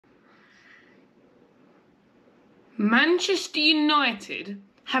Manchester United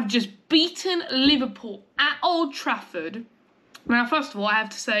have just beaten Liverpool at Old Trafford. Now, first of all, I have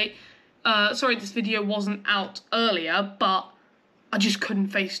to say, sorry this video wasn't out earlier, but I just couldn't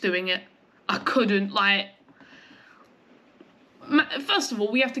face doing it. I couldn't, first of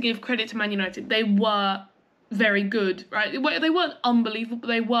all, we have to give credit to Man United. They were very good, right? They weren't unbelievable, but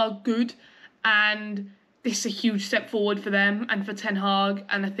they were good, and this is a huge step forward for them and for Ten Hag,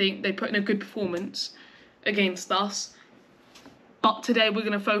 and I think they put in a good performance against us. But today we're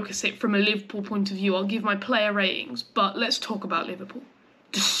going to focus it from a Liverpool point of view. I'll give my player ratings, but let's talk about Liverpool.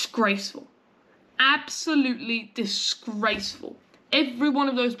 Disgraceful. Absolutely disgraceful. Every one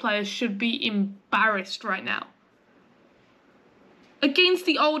of those players should be embarrassed right now. Against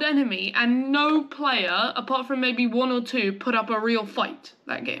the old enemy, and no player, apart from maybe one or two, put up a real fight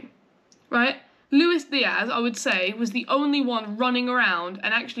that game, right? Luis Diaz, I would say, was the only one running around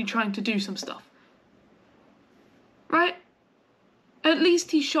and actually trying to do some stuff. Right? At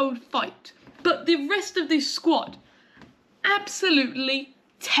least he showed fight. But the rest of this squad, absolutely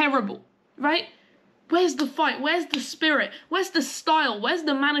terrible, right? Where's the fight? Where's the spirit? Where's the style? Where's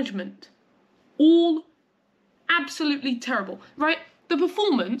the management? All absolutely terrible, right? The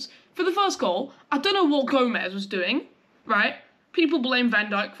performance for the first goal, I don't know what Gomez was doing, right? People blame Van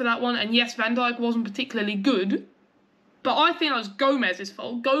Dijk for that one, and yes, Van Dijk wasn't particularly good, but I think that was Gomez's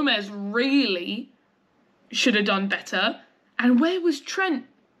fault. Gomez really should have done better. And where was Trent?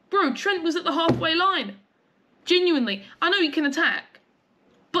 Bro, Trent was at the halfway line. Genuinely, I know he can attack,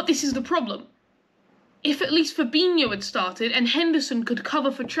 but this is the problem. If at least Fabinho had started and Henderson could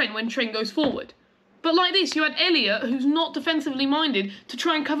cover for Trent when Trent goes forward. But like this, you had Elliott, who's not defensively minded, to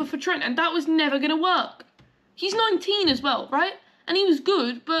try and cover for Trent, and that was never going to work. He's 19 as well, right? And he was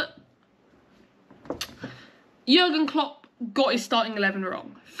good, but Jurgen Klopp got his starting 11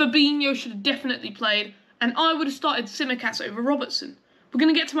 wrong. Fabinho should have definitely played, and I would have started Tsimikas over Robertson. We're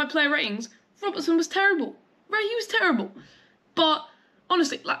going to get to my player ratings. Robertson was terrible, right? He was terrible. But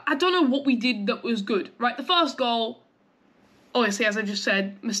honestly, I don't know what we did that was good, right? The first goal, obviously, as I just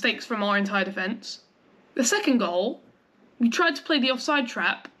said, mistakes from our entire defence. The second goal, we tried to play the offside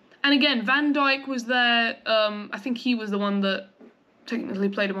trap, and again, Van Dijk was there. I think he was the one that technically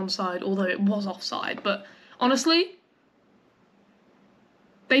played him onside, although it was offside. But honestly,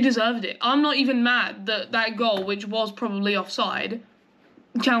 they deserved it. I'm not even mad that that goal, which was probably offside,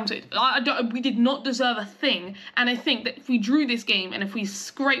 counted. We did not deserve a thing, and I think that if we drew this game and if we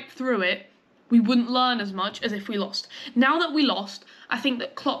scraped through it, we wouldn't learn as much as if we lost. Now that we lost, I think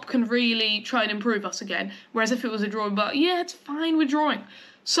that Klopp can really try and improve us again, whereas if it was a draw, but yeah, it's fine, we're drawing.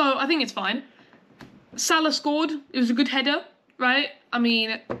 So I think it's fine. Salah scored. It was a good header, right? I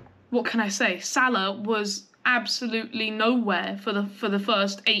mean, what can I say? Salah was absolutely nowhere for the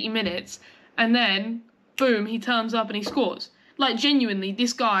first 80 minutes, and then boom, he turns up and he scores. Like, genuinely,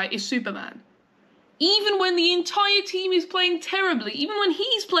 this guy is Superman. Even when the entire team is playing terribly, even when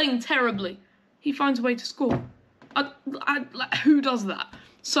he's playing terribly, he finds a way to score. Who does that?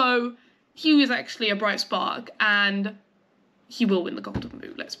 So he is actually a bright spark, and he will win the Golden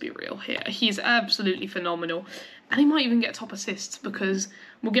Boot, let's be real here. He's absolutely phenomenal, and he might even get top assists because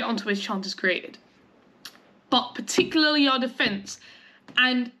we'll get onto his chances created. But particularly our defence,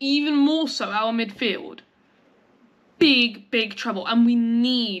 and even more so our midfield, big trouble. And we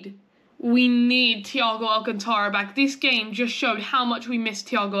need Thiago Alcantara back. This game just showed how much we miss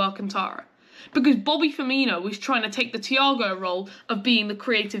Thiago Alcantara, because Bobby Firmino was trying to take the Thiago role of being the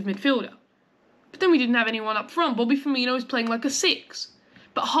creative midfielder. But then we didn't have anyone up front. Bobby Firmino was playing like a 6.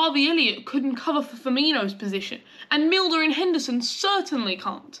 But Harvey Elliott couldn't cover for Firmino's position, and Milner and Henderson certainly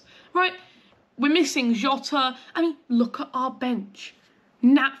can't, right? We're missing Jota. I mean, look at our bench.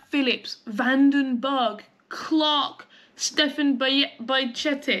 Nat Phillips, Vandenberg, Clark, Stefan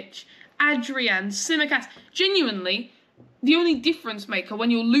Bajcetic, Adrian, Tsimikas. Genuinely, the only difference maker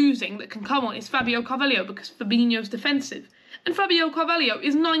when you're losing that can come on is Fabio Carvalho, because Fabinho's defensive. And Fabio Carvalho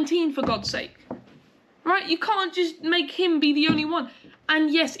is 19, for God's sake. Right? You can't just make him be the only one.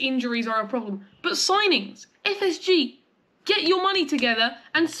 And yes, injuries are a problem. But signings, FSG, get your money together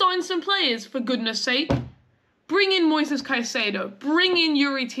and sign some players, for goodness sake. Bring in Moises Caicedo. Bring in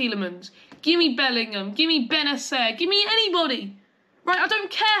Yuri Tielemans. Give me Bellingham. Give me Benacer. Give me anybody. Right? I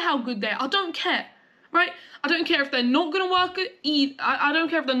don't care how good they are. I don't care. Right? I don't care if they're not going to work. I don't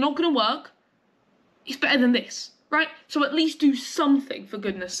care if they're not going to work. It's better than this. Right? So at least do something, for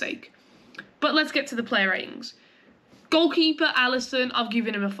goodness sake. But let's get to the player ratings. Goalkeeper, Alisson, I've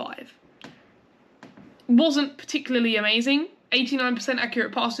given him a 5. Wasn't particularly amazing. 89%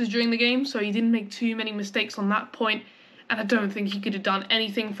 accurate passes during the game, so he didn't make too many mistakes on that point. And I don't think he could have done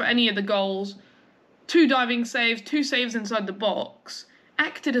anything for any of the goals 2 diving saves, 2 saves inside the box,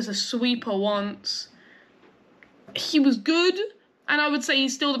 acted as a sweeper once. He was good, and I would say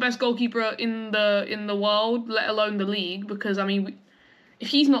he's still the best goalkeeper in the world, let alone the league, because, I mean, if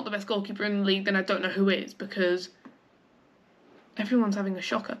he's not the best goalkeeper in the league, then I don't know who is, because everyone's having a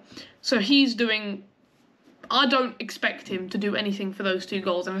shocker. So he's doing... I don't expect him to do anything for those 2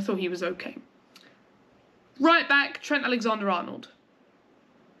 goals, and I thought he was okay. Right back, Trent Alexander-Arnold.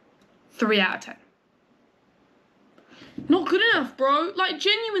 3 out of 10. Not good enough, bro. Like,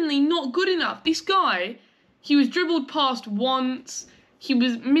 genuinely not good enough. This guy, he was dribbled past once. He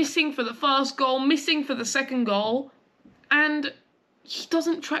was missing for the first goal, missing for the second goal. And he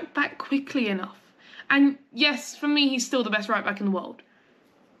doesn't track back quickly enough. And yes, for me, he's still the best right back in the world.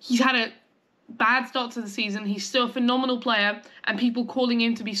 He's had a bad start to the season. He's still a phenomenal player. And people calling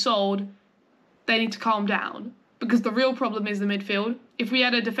him to be sold, they need to calm down. Because the real problem is the midfield. If we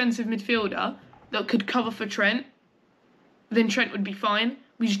had a defensive midfielder that could cover for Trent, then Trent would be fine.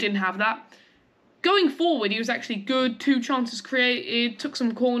 We just didn't have that. Going forward, he was actually good. 2 chances created, took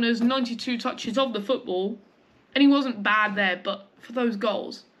some corners, 92 touches of the football. And he wasn't bad there, but for those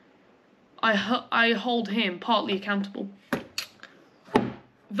goals, I hold him partly accountable.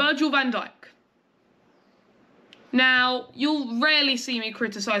 Virgil van Dijk. Now, you'll rarely see me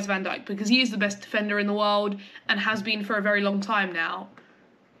criticise Van Dijk because he is the best defender in the world and has been for a very long time now.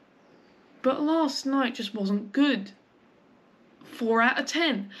 But last night just wasn't good. 4 out of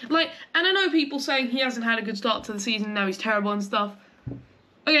 10. Like, and I know people saying he hasn't had a good start to the season, now he's terrible and stuff.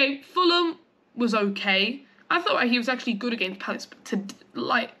 Okay, Fulham was okay. I thought he was actually good against Palace, but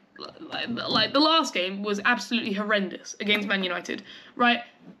like the last game was absolutely horrendous against Man United, right?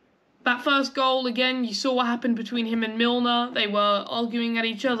 That first goal, again, you saw what happened between him and Milner. They were arguing at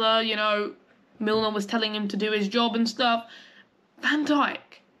each other, you know, Milner was telling him to do his job and stuff. Van Dijk,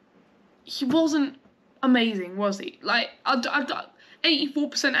 he wasn't amazing, was he? Like,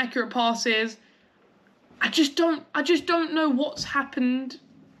 84% accurate passes. I just don't know what happened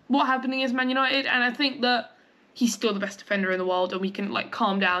against Man United, and I think that he's still the best defender in the world, and we can, like,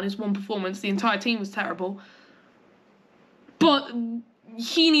 calm down. His one performance, the entire team was terrible. But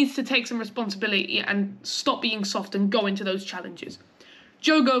he needs to take some responsibility and stop being soft and go into those challenges.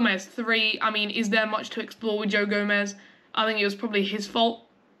 Joe Gomez, 3. I mean, is there much to explore with Joe Gomez? I think it was probably his fault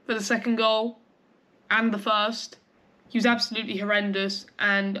for the second goal and the first. He was absolutely horrendous,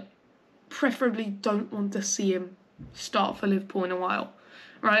 and preferably don't want to see him start for Liverpool in a while,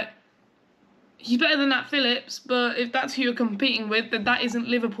 right? He's better than Nat Phillips, but if that's who you're competing with, then that isn't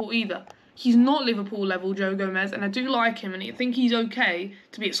Liverpool either. He's not Liverpool level, Joe Gomez, and I do like him, and I think he's okay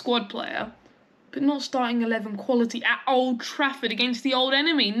to be a squad player, but not starting 11 quality at Old Trafford against the old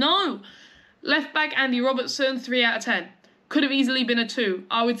enemy. No! Left back Andy Robertson, 3 out of 10. Could have easily been a 2.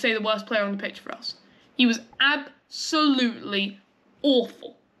 I would say the worst player on the pitch for us. He was absolutely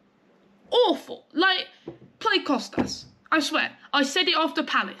awful. Awful. Like, play Kostas. I swear. I said it after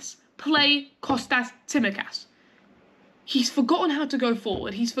Palace. Play Kostas Tsimikas. He's forgotten how to go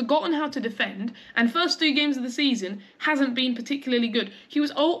forward. He's forgotten how to defend. And first 2 games of the season hasn't been particularly good. He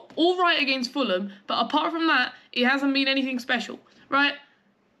was all right against Fulham, but apart from that, it hasn't been anything special, right?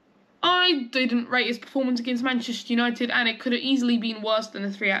 I didn't rate his performance against Manchester United, and it could have easily been worse than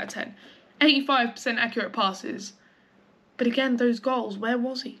a 3 out of 10. 85% accurate passes. But again, those goals, where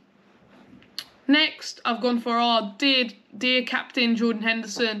was he? Next, I've gone for our dear captain, Jordan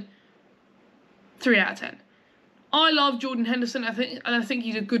Henderson. 3 out of 10. I love Jordan Henderson, I think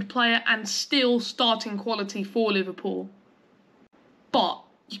he's a good player and still starting quality for Liverpool. But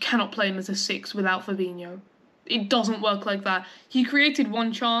you cannot play him as a 6 without Fabinho. It doesn't work like that. He created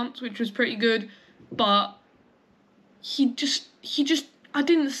 1 chance, which was pretty good, but he just I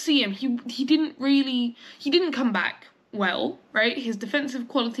didn't see him. He didn't come back well, right? His defensive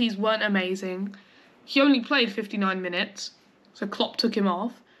qualities weren't amazing. He only played 59 minutes, so Klopp took him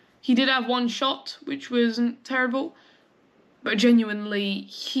off. He did have 1 shot, which wasn't terrible, but genuinely,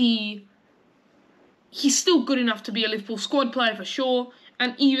 he's still good enough to be a Liverpool squad player for sure,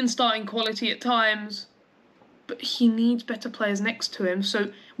 and even starting quality at times, but he needs better players next to him.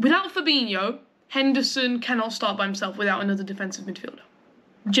 So without Fabinho, Henderson cannot start by himself without another defensive midfielder.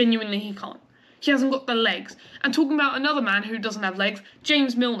 Genuinely, he can't. He hasn't got the legs. And talking about another man who doesn't have legs,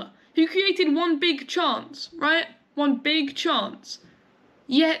 James Milner, who created 1 big chance, right? 1 big chance.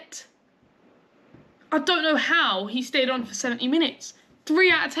 Yet, I don't know how he stayed on for 70 minutes. 3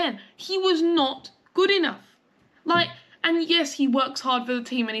 out of 10. He was not good enough. Like, and yes, he works hard for the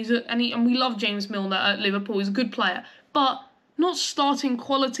team, and we love James Milner at Liverpool. He's a good player, but not starting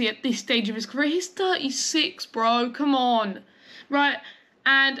quality at this stage of his career. He's 36, bro. Come on, right?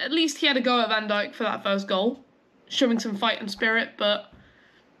 And at least he had a go at Van Dijk for that first goal, showing some fight and spirit, but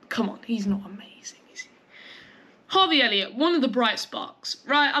come on, he's not amazing, is he? Harvey Elliott, one of the bright sparks,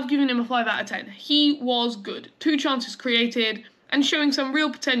 right? I've given him a 5 out of 10. He was good. 2 chances created and showing some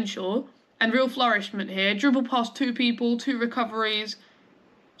real potential and real flourishment here. Dribble past 2 people, 2 recoveries.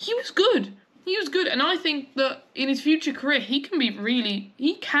 He was good. He was good, and I think that in his future career, he can be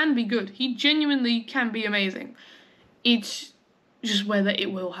good. He genuinely can be amazing. It's just whether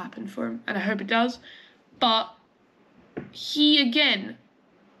it will happen for him, and I hope it does. But he, again,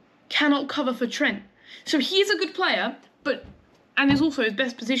 cannot cover for Trent. So he is a good player, and his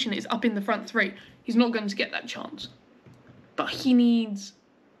best position is up in the front 3. He's not going to get that chance. But he needs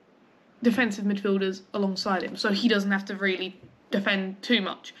defensive midfielders alongside him, so he doesn't have to really defend too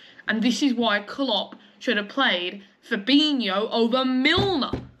much. And this is why Klopp should have played Fabinho over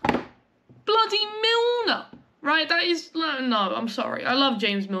Milner. Bloody Milner! Right, that is... No, I'm sorry. I love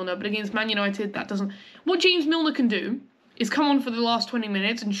James Milner, but against Man United, that doesn't... What James Milner can do is come on for the last 20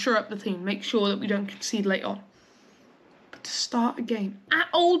 minutes and shore up the team. Make sure that we don't concede late on. But to start a game at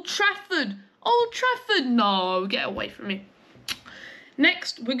Old Trafford... No, get away from me.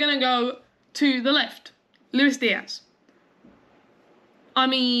 Next, we're going to go to the left. Luis Diaz. I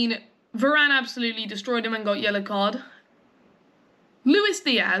mean, Varane absolutely destroyed him and got yellow card. Luis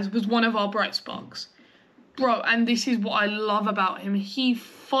Diaz was one of our bright sparks. Bro, and this is what I love about him. He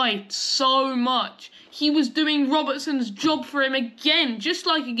fights so much. He was doing Robertson's job for him again, just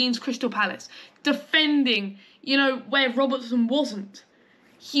like against Crystal Palace. Defending, where Robertson wasn't.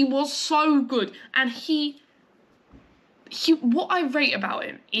 He was so good. And what I rate about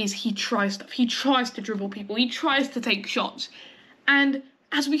him is he tries stuff. He tries to dribble people. He tries to take shots. And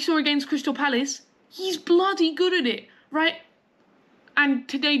as we saw against Crystal Palace, he's bloody good at it, right? And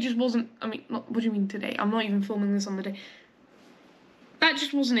today just wasn't... what do you mean today? I'm not even filming this on the day. That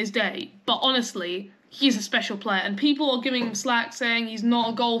just wasn't his day. But honestly, he's a special player. And people are giving him slack saying he's not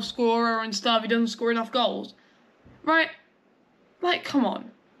a goal scorer and stuff. He doesn't score enough goals. Right? Like, come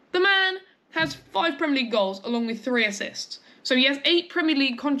on. The man has 5 Premier League goals along with 3 assists. So he has 8 Premier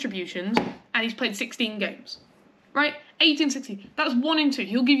League contributions and he's played 16 games. Right? 18, 16. That's 1 in 2.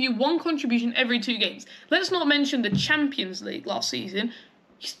 He'll give you 1 contribution every 2 games. Let's not mention the Champions League last season.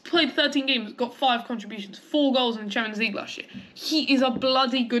 He's played 13 games, got 5 contributions, 4 goals in the Champions League last year. He is a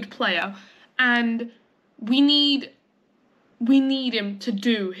bloody good player, and we need him to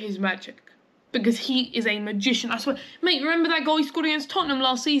do his magic. Because he is a magician. I swear. Mate, remember that goal he scored against Tottenham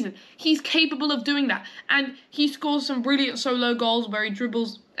last season? He's capable of doing that. And he scores some brilliant solo goals where he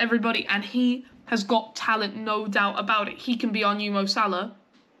dribbles everybody, and he has got talent, no doubt about it. He can be our new Mo Salah.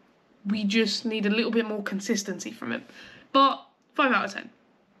 We just need a little bit more consistency from him. But 5 out of 10.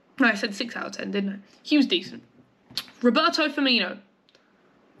 No, I said 6 out of 10, didn't I? He was decent. Roberto Firmino,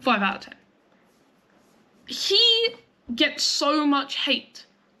 5 out of 10. He gets so much hate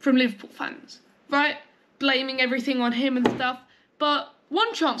from Liverpool fans, right? Blaming everything on him and stuff. But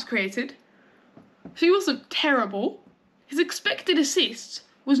 1 chance created, so he wasn't terrible. His expected assists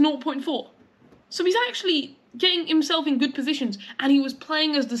was 0.4. So he's actually getting himself in good positions, and he was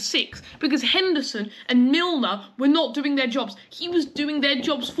playing as the 6 because Henderson and Milner were not doing their jobs. He was doing their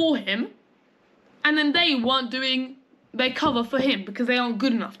jobs for him, and then they weren't doing their cover for him because they aren't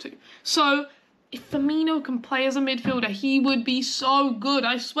good enough to. So if Firmino can play as a midfielder, he would be so good,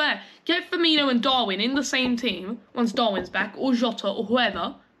 I swear. Get Firmino and Darwin in the same team once Darwin's back, or Jota, or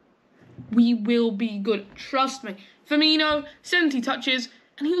whoever. We will be good. Trust me. Firmino, 70 touches,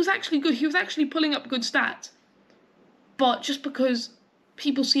 and he was actually good. He was actually pulling up good stats. But just because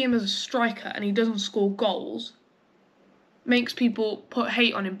people see him as a striker and he doesn't score goals makes people put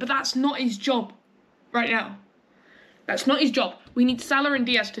hate on him. But that's not his job right now. That's not his job. We need Salah and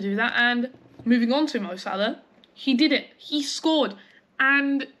Diaz to do that. And moving on to Mo Salah, he did it. He scored.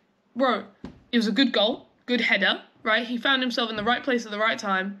 And, bro, it was a good goal. Good header, right? He found himself in the right place at the right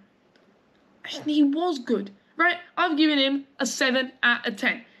time. And he was good. Right, I've given him a 7 out of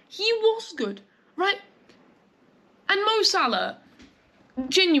 10. He was good, right? And Mo Salah,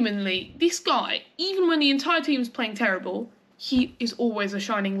 genuinely, this guy, even when the entire team is playing terrible, he is always a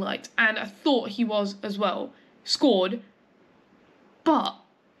shining light. And I thought he was as well. Scored. But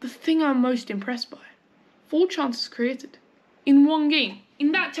the thing I'm most impressed by, 4 chances created in 1 game.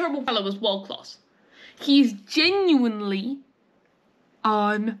 In that terrible Salah was world class. He is genuinely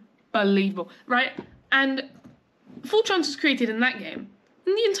unbelievable, right? And 4 chances created in that game.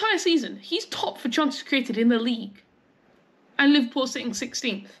 In the entire season, he's top for chances created in the league. And Liverpool sitting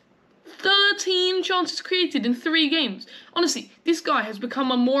 16th. 13 chances created in 3 games. Honestly, this guy has become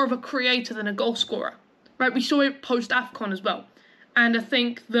more of a creator than a goal scorer. Right, we saw it post-AFCON as well. And I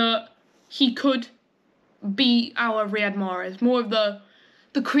think that he could be our Riyad Mahrez, more of the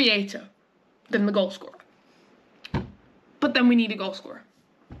creator than the goal scorer. But then we need a goal scorer.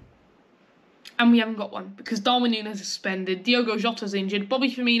 And we haven't got one because Darwin Núñez is suspended, Diogo Jota's injured,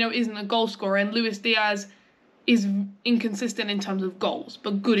 Bobby Firmino isn't a goal scorer, and Luis Diaz is inconsistent in terms of goals,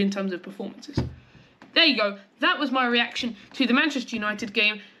 but good in terms of performances. There you go. That was my reaction to the Manchester United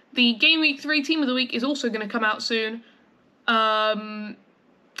game. The Game Week 3 Team of the Week is also going to come out soon. If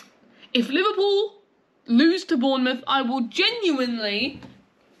Liverpool lose to Bournemouth, I will genuinely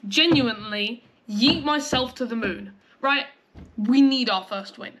yeet myself to the moon. Right? We need our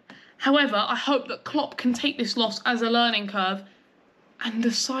first win. However, I hope that Klopp can take this loss as a learning curve and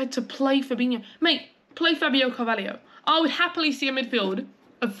decide to play Fabinho. Mate, play Fabio Carvalho. I would happily see a midfield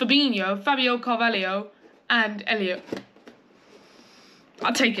of Fabinho, Fabio Carvalho, and Elliot.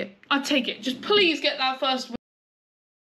 I'd take it. Just please get that first win.